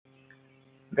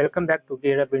Welcome back to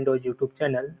GearUpWindows YouTube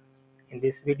channel. In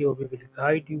this video, we will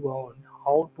guide you on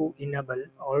how to enable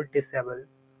or disable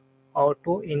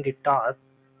AutoEndTasks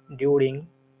during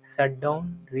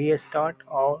shutdown, restart,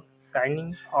 or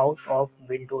signing out of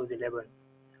Windows 11.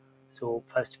 So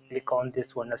first click on this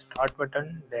one start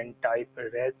button, then type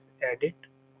regedit,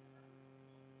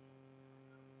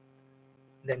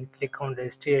 then click on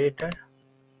Registry,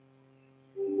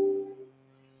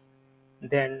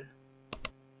 then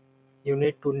you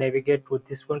need to navigate to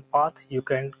this one path. You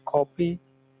can copy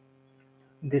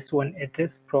this one address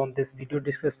from this video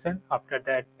description. After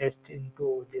that, paste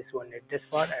into this one address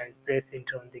bar and press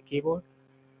enter on the keyboard.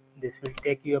 This will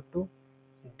take you up to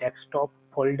desktop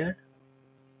folder.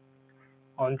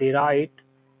 On the right,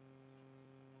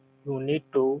 you need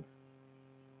to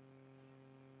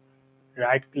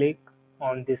right click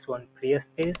on this one fresh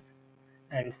space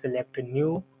and select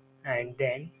new and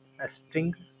then a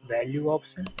string value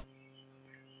option.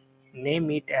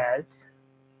 Name it as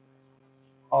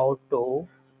auto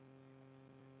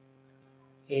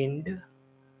end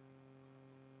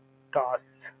task.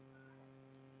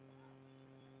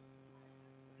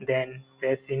 Then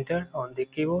press enter on the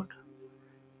keyboard.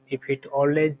 If it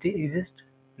already exists,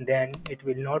 then it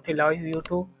will not allow you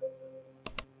to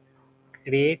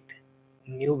create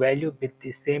new value with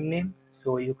the same name,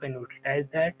 so you can utilize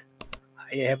that.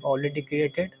 I have already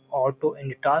created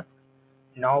AutoEndTasks.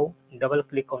 Now double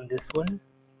click on this one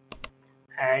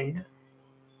and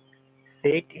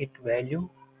set its value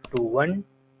to 1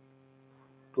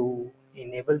 to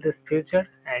enable this feature,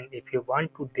 and if you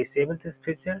want to disable this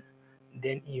feature,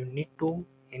 then you need to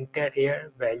enter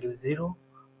here value 0.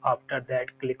 After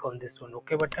that, click on this one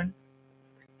OK button,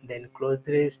 then close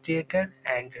the register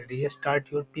and restart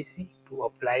your PC to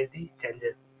apply the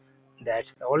changes. That's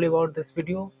all about this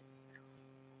video.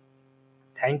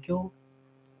 Thank you.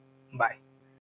 Bye.